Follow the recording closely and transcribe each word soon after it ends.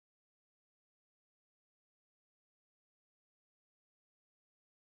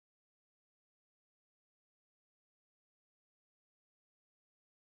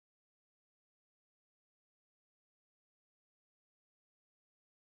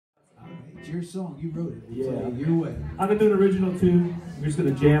It's your song. You wrote it. Yeah. So your way. I'm gonna do an original too. We're just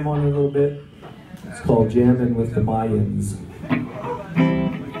gonna jam on it a little bit. It's called Jammin' with the Mayans.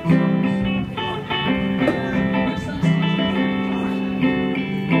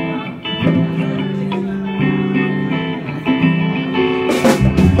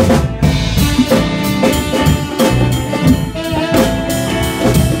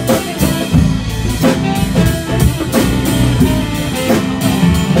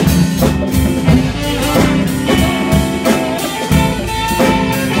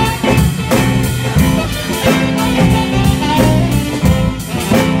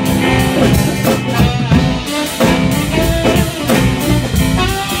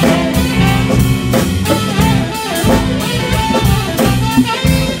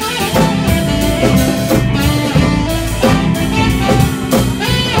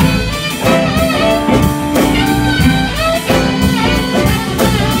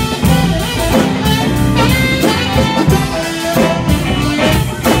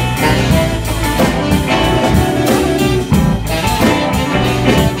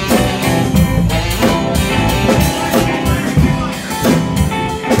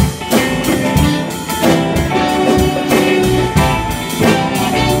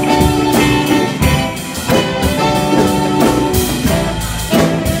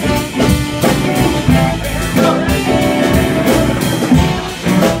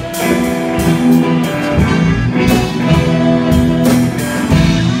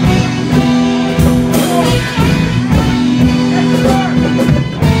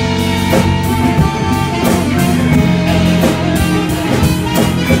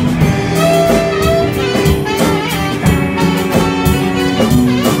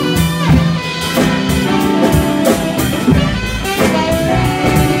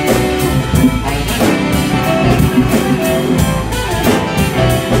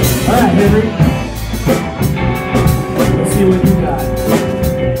 Let's see what you got.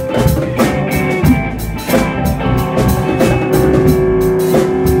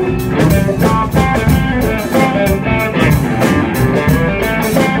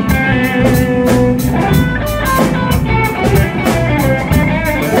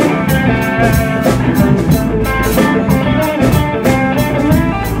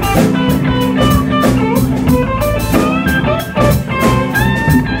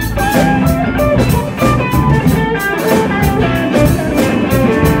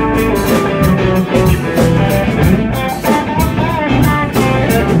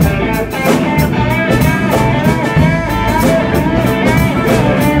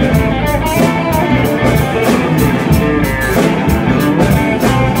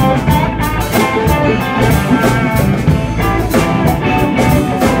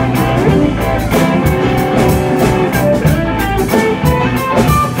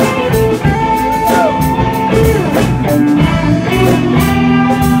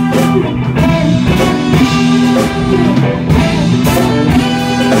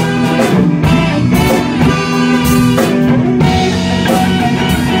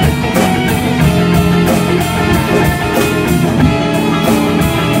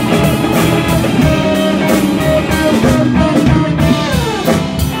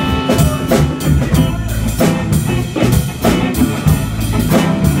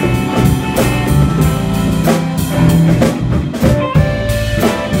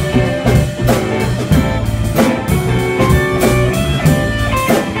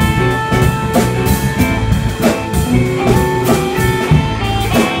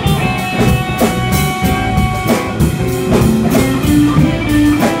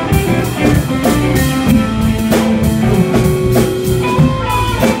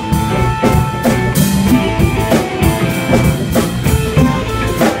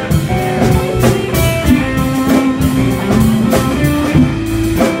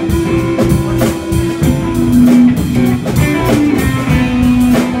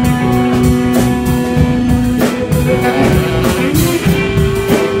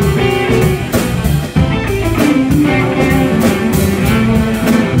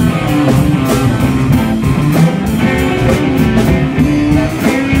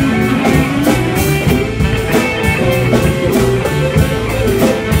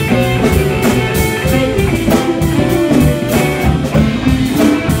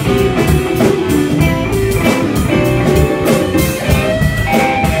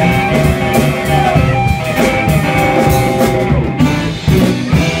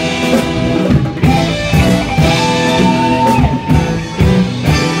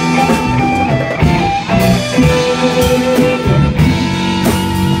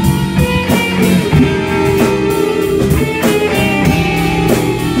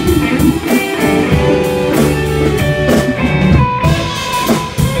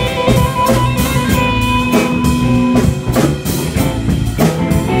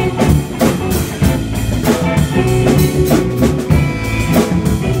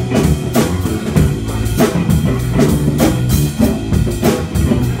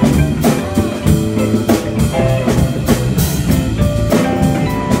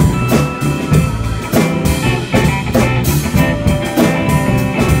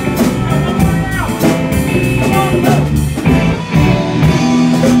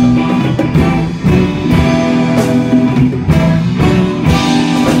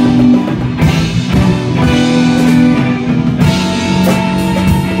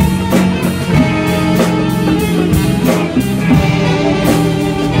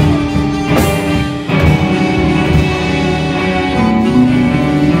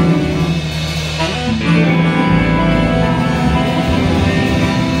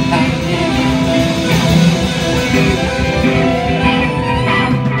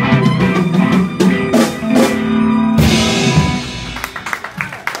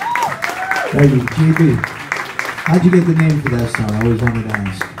 Thank you. JB, how'd you get the name for that song? I always wanted to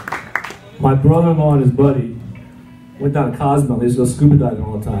ask. My brother-in-law and his buddy went down to Cozumel. They used to go scuba diving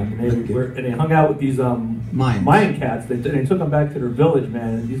all the time, and they hung out with these Mayan cats. They took them back to their village,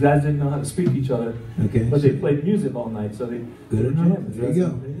 man. And these guys didn't know how to speak to each other, but they played music all night. So they good enough. There you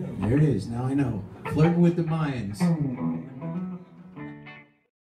go. There it is. Now I know. Flirting with the Mayans.